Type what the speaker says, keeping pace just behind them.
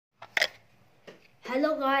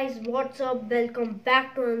Hello guys, what's up? Welcome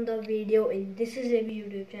back to another video in This Is a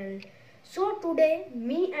YouTube channel. So today,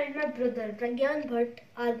 me and my brother Pragyan Bhatt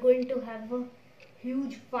are going to have a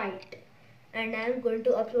huge fight, and I am going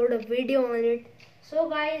to upload a video on it. So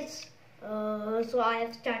guys, I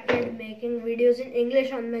have started making videos in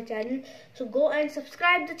English on my channel. So go and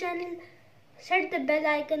subscribe the channel, set the bell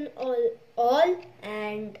icon all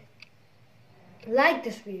and like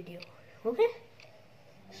this video. Okay?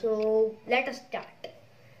 So let us start.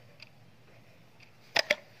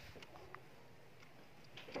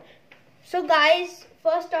 So guys,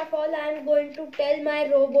 first of all I am going to tell my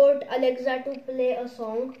robot Alexa to play a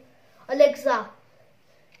song. Alexa,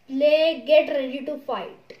 play Get Ready to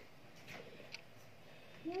Fight.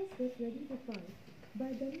 Let's Get Ready to Fight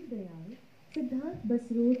by Benny Dayal, Siddharth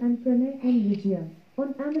Basroor and Pranay and Vijaya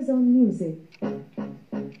on Amazon Music.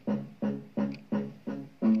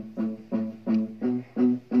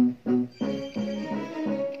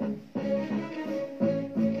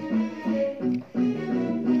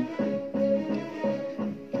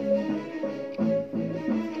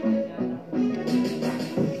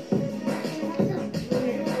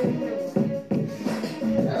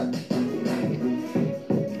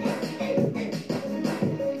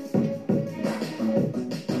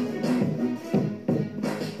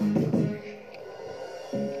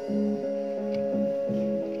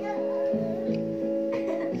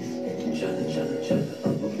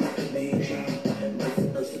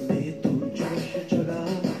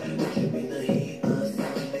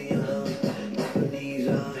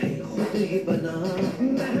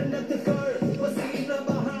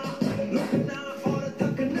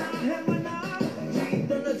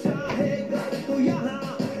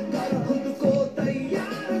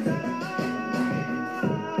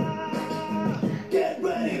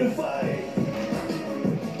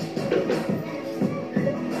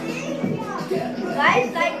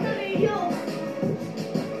 Guys, like the video.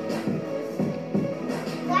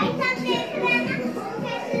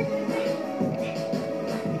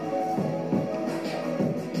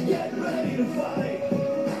 Get ready to fight.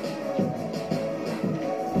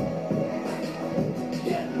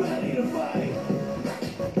 Get ready to fight.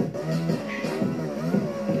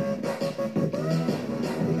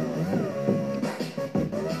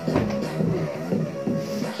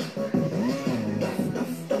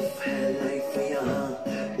 Tough है life यहाँ,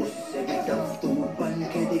 उससे भी tough तू बन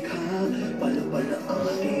के दिखा, पल पल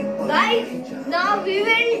आगे Guys, now we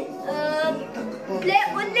will play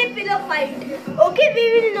only pillow fight. Okay, we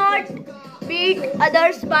will not beat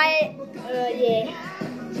others by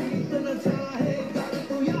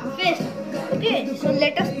fist. Okay, so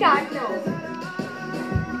let us start now.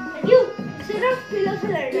 You सिर्फ pillow से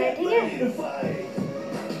लड़ना है, ठीक है?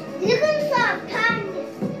 लेकिन सावधान.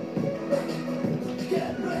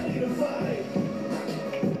 Get ready to fight.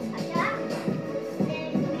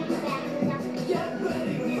 Get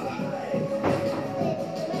ready to fight.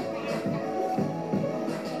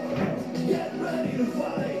 Get ready to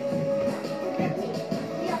fight.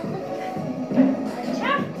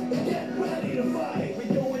 अच्छा? Get ready to fight.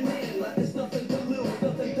 We're going in like there's nothing to lose,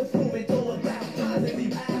 nothing to prove. It's all about time. Every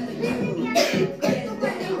attitude. Get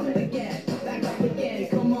down again, back up again.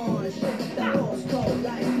 Come on, shake that horse cold.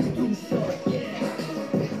 Life is too short. Yeah.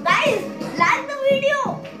 Guys, like the video.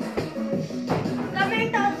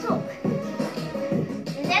 Comment also.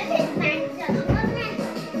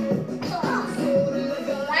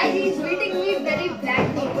 Guys, he's beating me very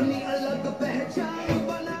badly. अपनी अलग पहचान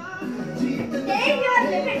बना, जीतना Take your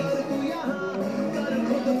limit. तू यहाँ, कर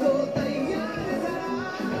खुद को तैयार जरा.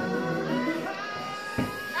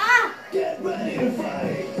 Ah, Get ready to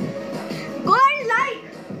fight. go and like.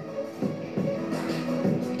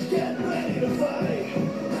 Get ready to fight.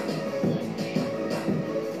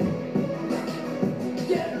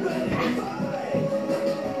 Get ready to fight.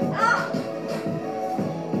 Ah.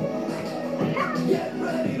 Get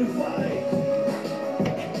ready to fight.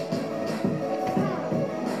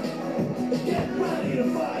 Get ready to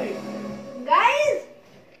fight. Guys,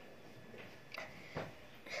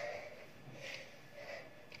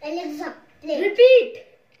 Alexa, play. Repeat.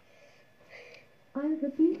 I'll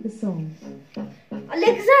repeat the song.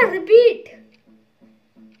 Alexa, repeat.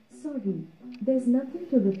 Sorry, there's nothing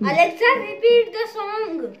to repeat. Alexa, repeat the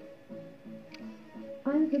song.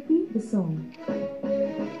 I'll repeat the song.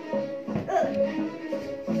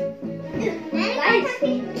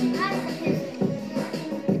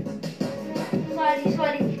 Guys,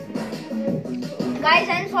 sorry. Guys,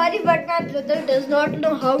 I'm sorry, but my brother does not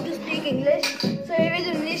know how to speak English, so he will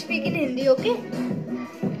only speak in Hindi, okay?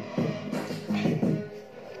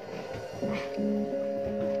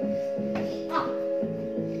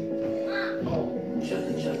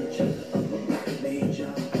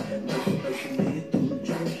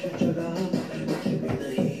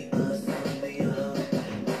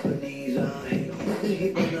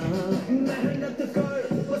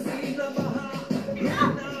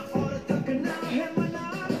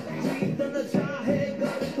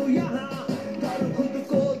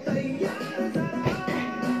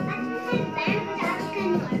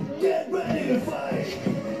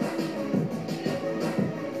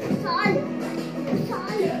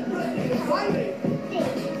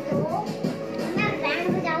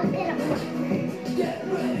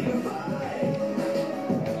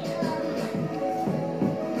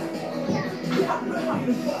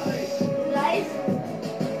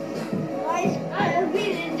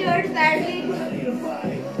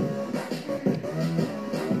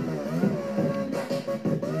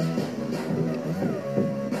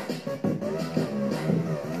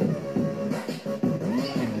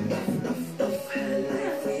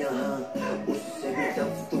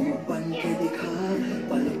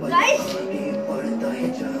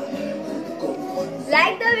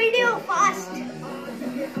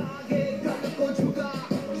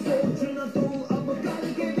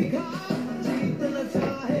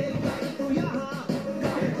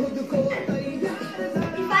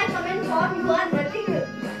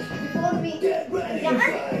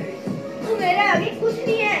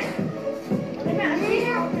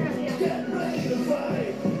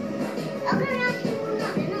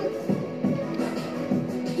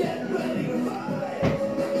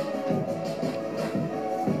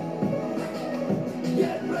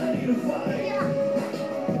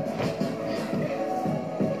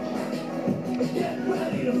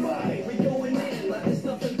 ready to fight. We going in like there's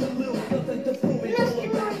nothing to lose, nothing to prove. It's all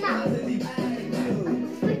about positive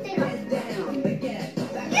attitude. Head down, again,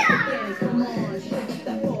 back again. Come on, shake up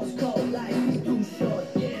that false cold. Life is too short,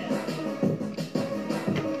 yeah.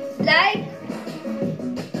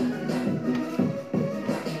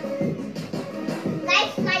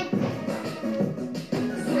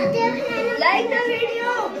 Like the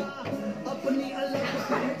video. अपनी अलग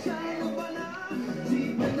पहचान बना,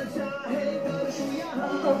 जीवन चाहे कर तू यहाँ।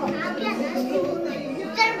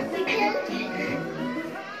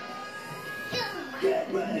 Get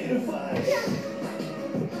ready to fight.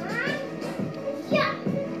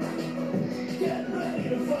 Get ready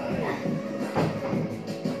to fight.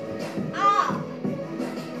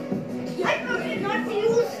 I told you not to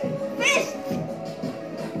use fists.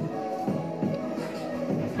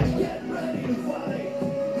 Get ready to fight.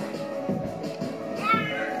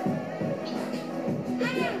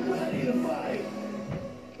 Get ready to fight.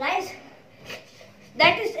 Guys,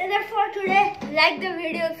 that is enough for today. Like the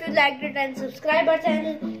video if you liked it and subscribe our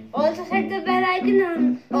channel. Also set the bell icon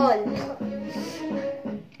on all.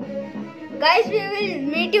 Guys, we will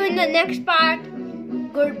meet you in the next part.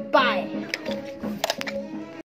 Goodbye.